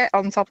deal with that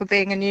on top of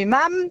being a new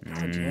mum.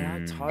 Totally.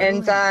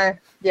 And, I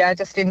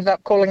just ended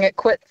up calling it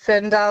quits,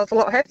 and I was a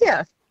lot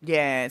happier.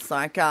 Yeah, it's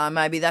like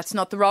maybe that's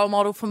not the role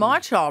model for my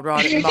child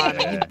right at the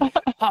moment.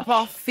 You pop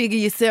off, figure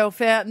yourself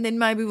out, and then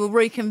maybe we'll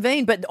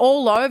reconvene. But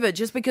all over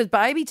just because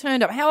baby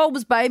turned up. How old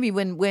was baby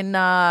when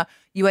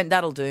you went,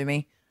 that'll do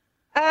me?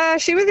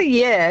 She was a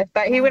year,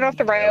 but he went off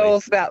the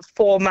rails about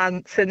 4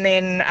 months, and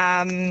then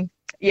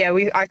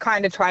I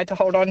kind of tried to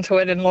hold on to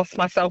it and lost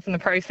myself in the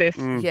process.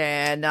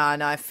 Yeah,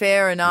 no,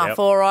 fair enough. Yep.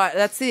 All right,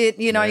 that's it.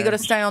 You got to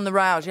stay on the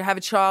rails. You have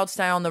a child,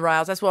 stay on the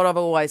rails. That's what I've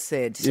always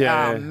said.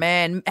 Yeah. Oh,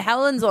 man.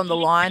 Helen's on the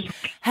line.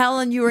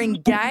 Helen, you were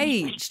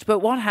engaged, but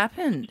what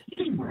happened?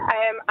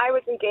 I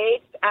was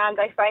engaged, and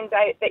I found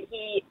out that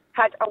he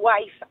had a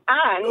wife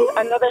and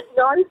another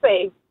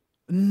fiancé.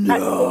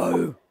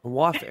 No. A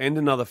wife and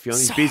another fiancé.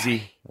 He's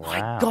busy.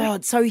 Wow.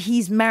 God, so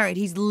he's married.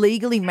 He's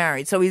legally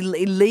married. So he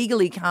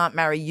legally can't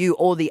marry you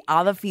or the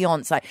other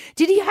fiancé.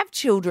 Did he have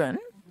children?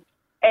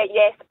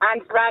 Yes,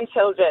 and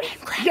grandchildren.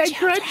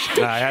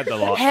 No, I had the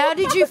lot. How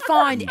did you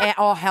find out?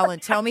 Oh, Helen,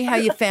 tell me how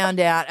you found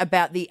out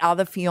about the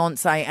other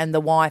fiancé and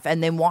the wife,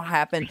 and then what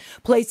happened.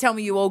 Please tell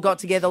me you all got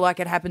together like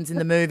it happens in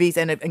the movies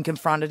and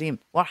confronted him.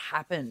 What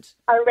happened?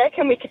 I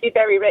reckon we could be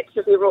very rich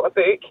if we wrote a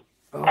book.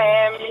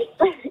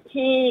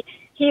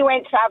 He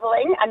went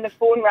travelling and the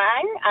phone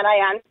rang and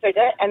I answered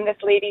it and this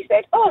lady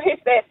said, "Oh, who's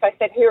this?" I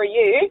said, "Who are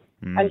you?"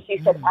 And she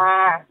said,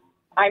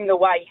 "I'm the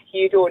wife.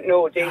 You don't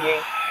know, do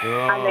you?"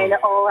 And then it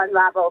all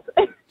unravelled.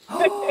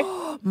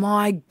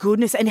 My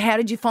goodness. And how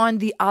did you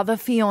find the other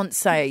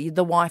fiancé,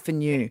 the wife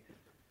and you?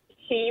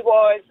 She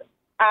was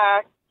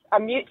a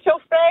mutual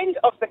friend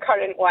of the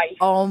current wife.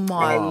 Oh,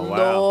 my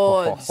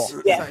Lord.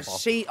 Yeah.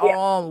 So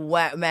oh,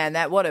 wow, man,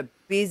 what a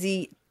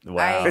busy...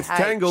 Wow. It's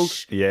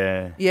tangled.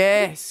 Yeah.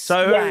 Yes.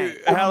 So,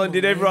 Helen,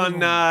 did everyone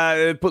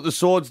put the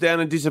swords down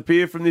and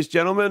disappear from this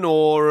gentleman,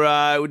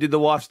 or did the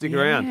wife stick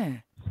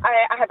around?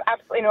 I have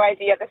absolutely no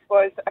idea. This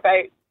was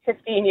about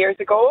 15 years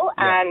ago,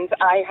 and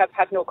I have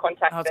had no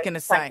contact. I was going to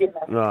say,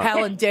 Right.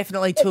 Helen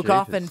definitely took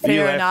off, and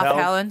fair enough,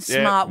 Helen.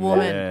 Smart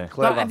woman. Yeah.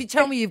 Well, have you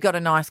tell me you've got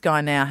a nice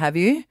guy now, have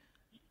you?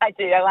 I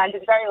do. I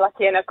landed very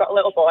lucky, and I've got a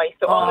little boy,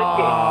 so all is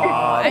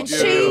good. And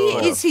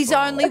she is his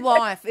only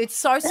wife. It's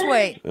so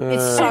sweet.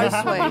 It's so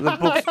sweet.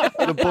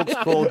 The book's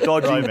called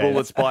Dodging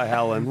Bullets by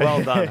Helen.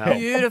 Well done, Helen.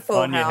 Beautiful,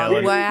 On you, Helen.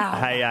 Helen.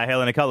 Wow. Hey,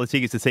 Helen, a couple of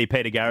tickets to see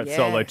Peter Garrett's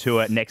solo Yes.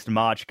 tour next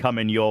March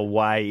coming your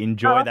way.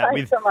 Enjoy that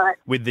thanks so much.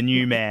 with the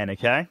new man,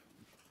 okay?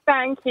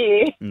 Thank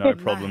you. No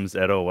problems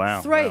at all.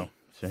 Wow. Wow.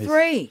 Jeez.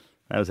 Three.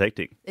 That was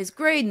hectic. There's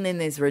greed and then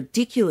there's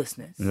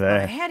ridiculousness. Yeah.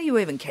 Like, how do you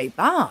even keep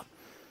up?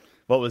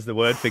 What was the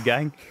word for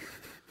gang?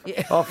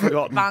 Yeah. I've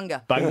forgotten.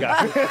 Bunga.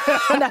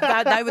 Bunga.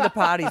 No, they were the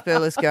parties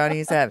Berlusconi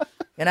used to have.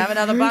 Can I have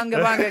another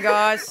bunga,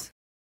 guys?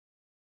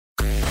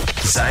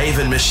 Zave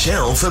and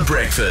Michelle for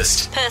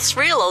breakfast. Perth's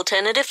real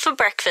alternative for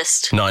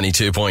breakfast.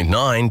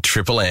 92.9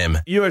 Triple M.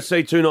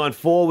 UFC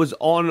 294 was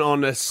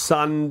on a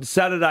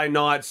Saturday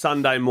night,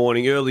 Sunday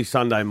morning, early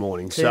Sunday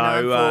morning. So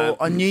 294.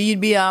 I knew you'd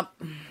be up.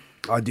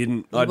 I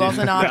didn't. You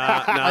wasn't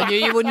up. No. I knew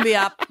you wouldn't be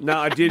up. No,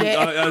 I didn't.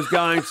 Yeah. I was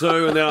going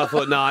to, and then I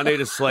thought, no, I need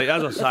to sleep.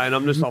 As I was saying,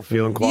 I'm just not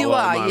feeling quite You well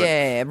at the are, moment.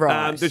 yeah,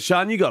 right. Did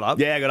Sean, you got up?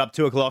 Yeah, I got up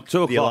 2 o'clock.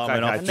 2 The o'clock, alarm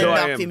went okay. off. And 2 then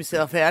knocked a.m.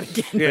 himself out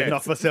again. Yeah.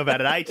 Knocked myself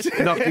out at 8.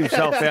 Knocked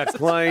himself out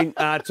clean.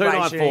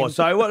 294.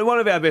 So one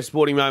of our best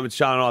sporting moments,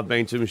 Sean and I have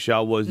been to,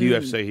 Michelle, was the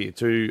UFC here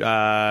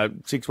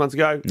 6 months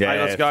ago, 8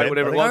 months ago,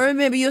 whatever it was. I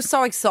remember you were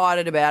so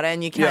excited about it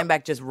and you came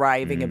back just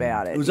raving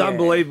about it. It was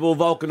unbelievable.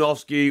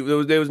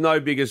 Volkanovski, there was no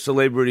bigger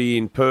celebrity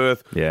in Perth.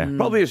 Yeah.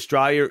 Probably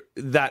Australia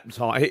that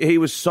time. He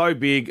was so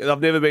big.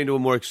 I've never been to a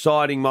more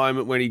exciting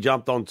moment when he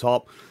jumped on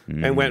top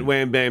and went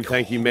wham, bam,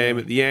 thank you, ma'am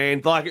at the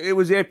end. Like, it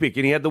was epic,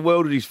 and he had the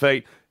world at his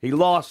feet. He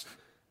lost,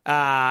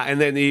 and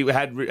then he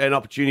had an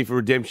opportunity for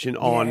redemption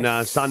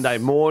on Sunday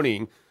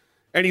morning.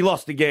 And he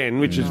lost again,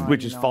 which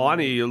is fine.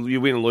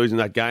 You win or lose in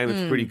that game.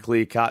 It's pretty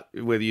clear cut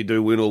whether you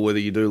do win or whether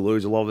you do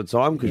lose a lot of the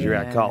time because you're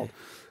out cold.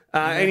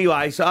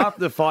 Anyway, so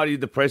after the fight, he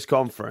did the press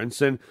conference,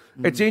 and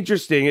it's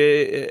interesting,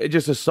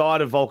 just a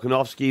side of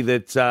Volkanovski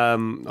that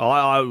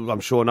I'm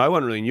sure no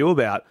one really knew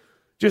about,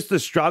 just the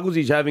struggles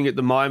he's having at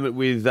the moment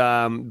with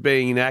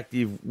being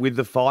inactive with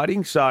the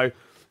fighting. So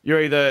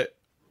you're either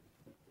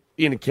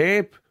in a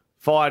camp,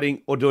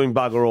 fighting, or doing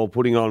bugger all,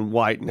 putting on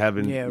weight and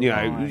having,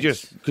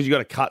 just because you've got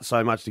to cut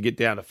so much to get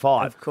down to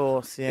fight. Of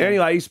course, yeah.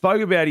 Anyway, he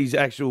spoke about his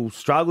actual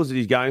struggles that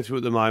he's going through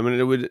at the moment,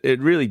 and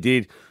it really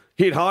did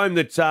hit home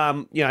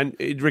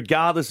that,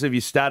 regardless of your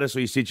status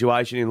or your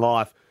situation in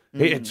life,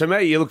 to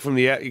me, you look from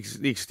the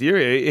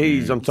exterior,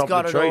 he's on top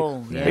of the tree.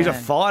 All, yeah. He's a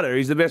fighter.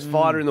 He's the best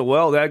fighter in the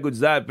world. How good's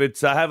that? But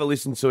have a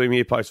listen to him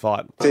here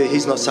post-fight.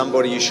 He's not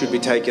somebody you should be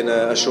taking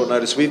a short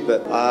notice with,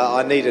 but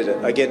I needed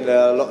it. Again,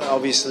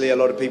 obviously, a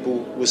lot of people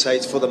will say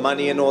it's for the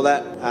money and all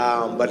that,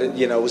 but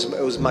it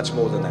was much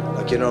more than that.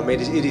 Like, you know what I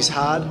mean? It is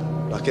hard.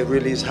 Like, it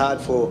really is hard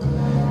for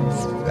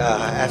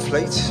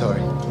athletes.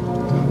 Sorry.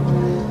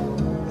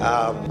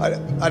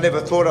 I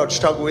never thought I'd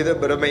struggle with it,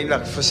 but I mean,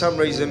 like, for some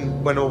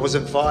reason, when I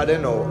wasn't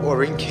fighting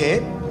or in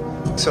camp,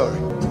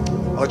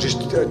 I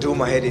just do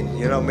my head in.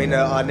 You know what I mean?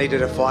 I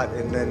needed a fight,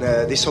 and then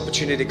this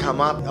opportunity come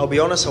up. I'll be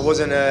honest, I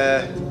wasn't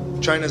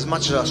training as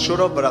much as I should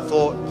have, but I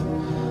thought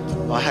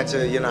I had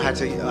to, I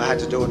had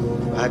to do it.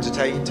 I had to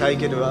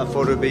take it. I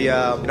thought it'd be,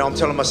 I'm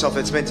telling myself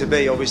it's meant to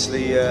be.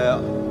 Obviously, I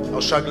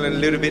was struggling a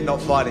little bit, not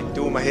fighting,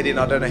 doing my head in.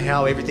 I don't know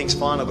how. Everything's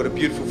fine. I've got a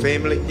beautiful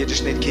family. You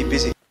just need to keep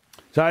busy.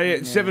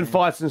 So, 7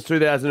 fights since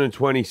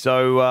 2020.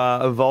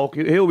 So, Volk,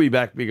 he'll be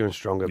back bigger and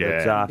stronger.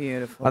 Yeah. But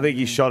Beautiful. I think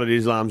his shot at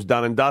Islam's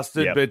done and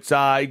dusted. Yep.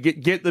 But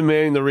get the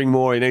man in the ring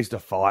more. He needs to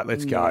fight.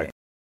 Let's go.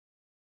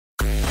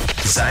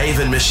 Zave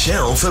and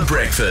Michelle for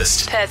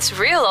breakfast. Perth's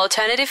real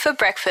alternative for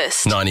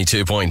breakfast.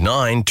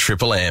 92.9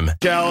 Triple M.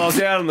 Joel, I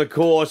was out on the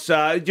course,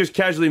 just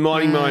casually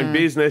minding my own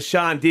business.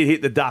 Sean did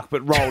hit the duck,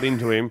 but rolled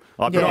into him.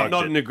 Not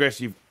an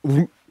aggressive.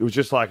 It was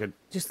just like a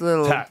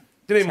little tap.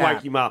 Didn't even tap.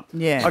 wake him up.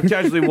 Yeah. I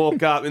casually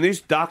walk up, and this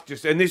duck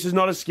and this is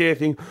not a scare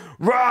thing.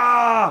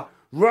 Rah!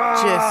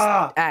 Rah!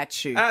 Just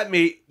at you. At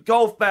me,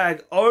 golf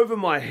bag over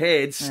my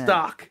head,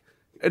 stuck.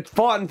 It's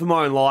fighting for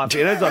my own life.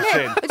 And as I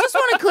said, I just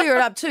want to clear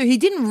it up too. He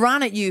didn't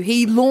run at you.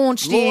 He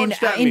launched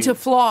at me. into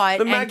flight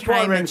The and magpie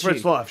came ran at for you.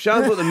 its life.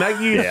 Sean thought the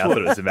Maggie was Yeah, I thought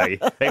it was a Maggie.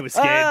 He was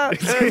scared.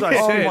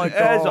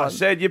 As I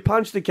said, you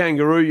punched a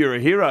kangaroo, you're a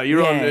hero.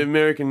 You're on the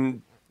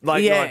American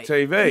late night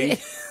TV. Yeah.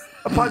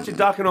 I punched a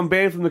duck and I'm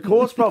banned from the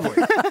course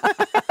probably.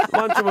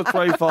 1, 2, or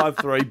 3, 5,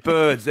 3.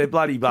 Birds, they're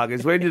bloody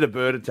buggers. When did a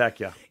bird attack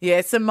you?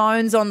 Yeah,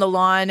 Simone's on the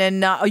line,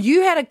 and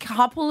you had a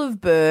couple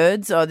of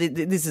birds. Oh,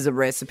 this is a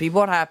recipe.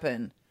 What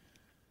happened?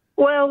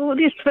 Well,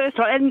 this first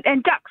time,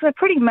 and ducks are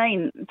pretty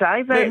mean,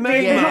 Dave. They're not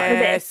the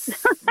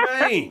best.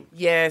 Mean.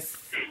 Yes.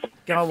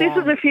 Go This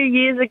was a few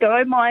years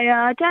ago.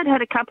 My dad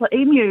had a couple of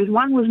emus.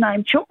 One was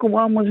named Chook and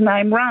one was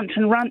named Runt,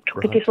 and Runt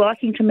took a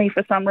disliking to me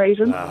for some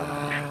reason.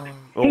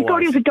 He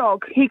thought he was a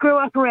dog. He grew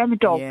up around the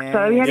dog,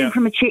 so he had him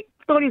from a chick.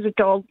 Thought he was a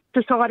dog.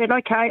 Decided,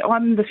 okay,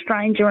 I'm the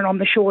stranger and I'm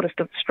the shortest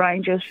of the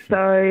strangers.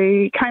 So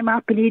he came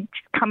up and he'd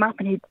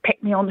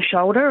peck me on the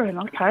shoulder, and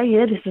okay,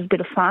 yeah, this is a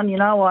bit of fun, you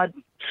know. I'd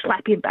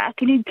slap him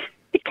back, and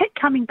he kept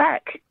coming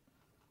back.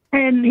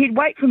 And he'd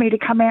wait for me to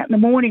come out in the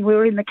morning. We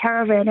were in the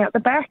caravan out the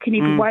back, and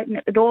he'd be waiting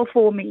at the door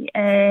for me.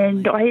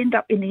 And I end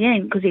up in the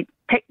end, because he'd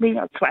peck me,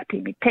 I'd slap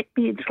him. He'd peck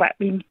me and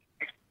slap him.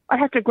 I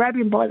had to grab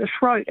him by the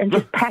throat and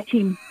just pat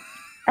him.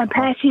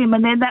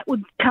 And then that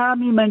would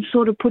calm him and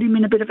sort of put him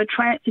in a bit of a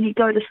trance, and he'd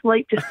go to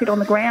sleep, just sit on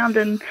the ground,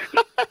 and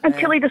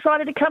until he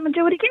decided to come and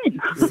do it again.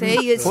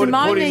 See,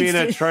 Simone put him needs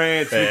in a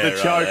trance with the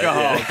choker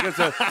hold. Just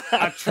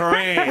a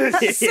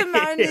trance.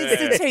 Simone needs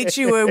to teach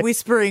you her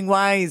whispering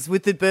ways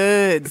with the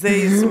birds. There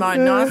you,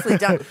 Simone. Nicely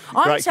done.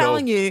 I'm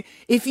telling you,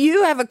 if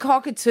you have a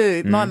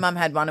cockatoo, my mum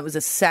had one. It was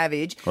a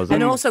savage,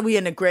 and also we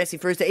had an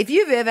aggressive rooster. If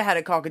you've ever had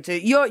a cockatoo,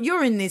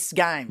 you're in this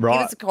game. Right.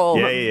 Give us a call.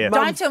 Yeah.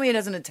 Don't tell me it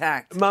hasn't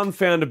attacked. Mum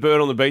found a bird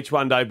on the beach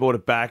one day, brought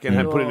it back, and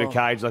had put it in a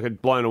cage like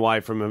it blown away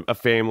from a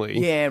family.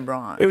 Yeah,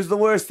 right. It was the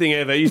worst thing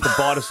ever. It used to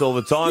bite us all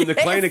the time. The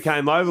cleaner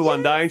came over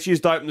one day, and she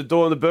just opened the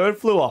door, and the bird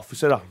flew off. I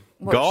said, "Oh,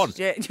 God,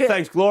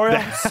 thanks,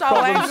 Gloria. So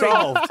Problem angry.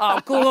 solved." Oh,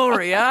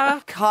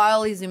 Gloria.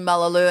 Kyle is in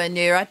Mullaloo, and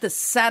you're at the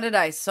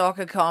Saturday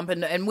soccer comp,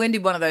 and when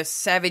did one of those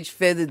savage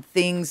feathered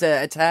things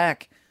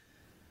attack?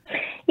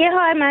 Yeah,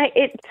 hi, mate.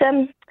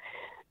 It's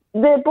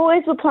the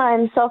boys were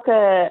playing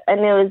soccer,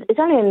 and it's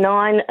only a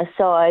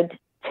 9-a-side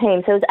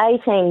team, so it was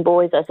 18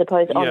 boys, I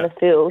suppose, on the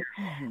field.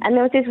 And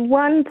there was this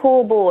one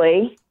poor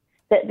boy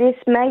that this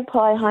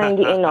magpie honed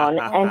in on,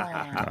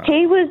 and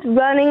he was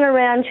running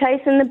around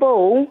chasing the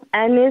ball,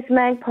 and this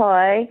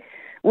magpie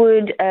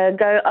would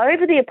go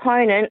over the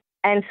opponent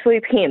and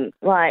swoop him.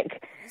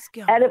 Like,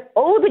 out of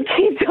all the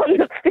kids on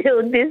the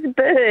field, this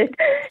bird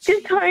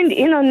just honed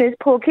in on this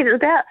poor kid. It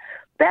was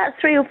about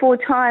 3 or 4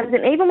 times,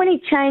 and even when he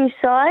changed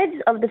sides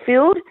of the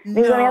field, he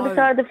was on the other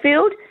side of the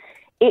field,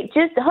 it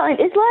just honed.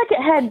 It's like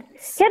it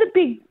had a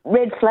big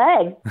red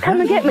flag.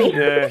 Come and get me.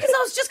 Because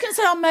I was just going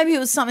to say, maybe it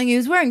was something he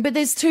was wearing, but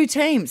there's 2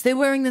 teams. They're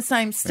wearing the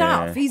same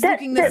stuff. Yeah. He's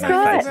looking the same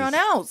as everyone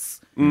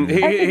else. He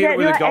hit it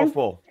with a golf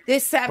ball. They're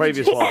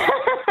savages. Previous life.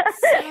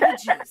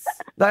 Savages.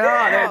 They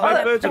are. They're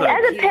both birds of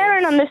As a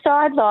parent on the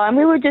sideline,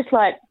 we were just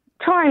like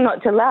trying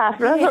not to laugh.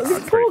 And I was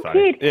like, this poor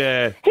kid.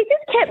 Yeah. He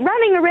just kept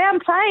running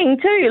around playing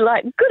too.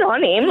 Like, good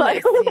on him.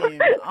 Like,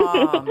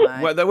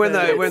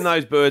 When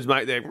those birds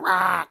make their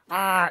rah,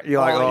 rah, you're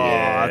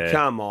like,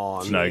 come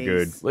on. It's no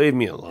good. Leave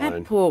me alone.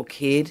 That poor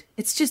kid.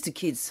 It's just a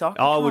kid's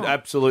soccer. I would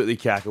absolutely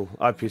cackle.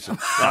 I'd piss it.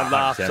 I'd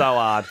laugh so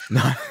hard.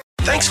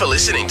 Thanks for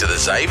listening to the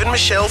Zave and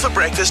Michelle for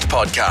Breakfast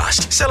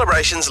podcast.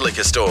 Celebrations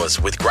Liquor Stores.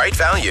 With great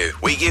value,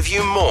 we give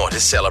you more to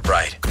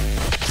celebrate.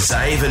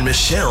 Zave and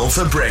Michelle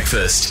for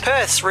Breakfast.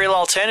 Perth's real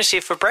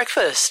alternative for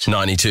breakfast.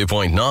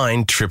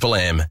 92.9 Triple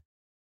M.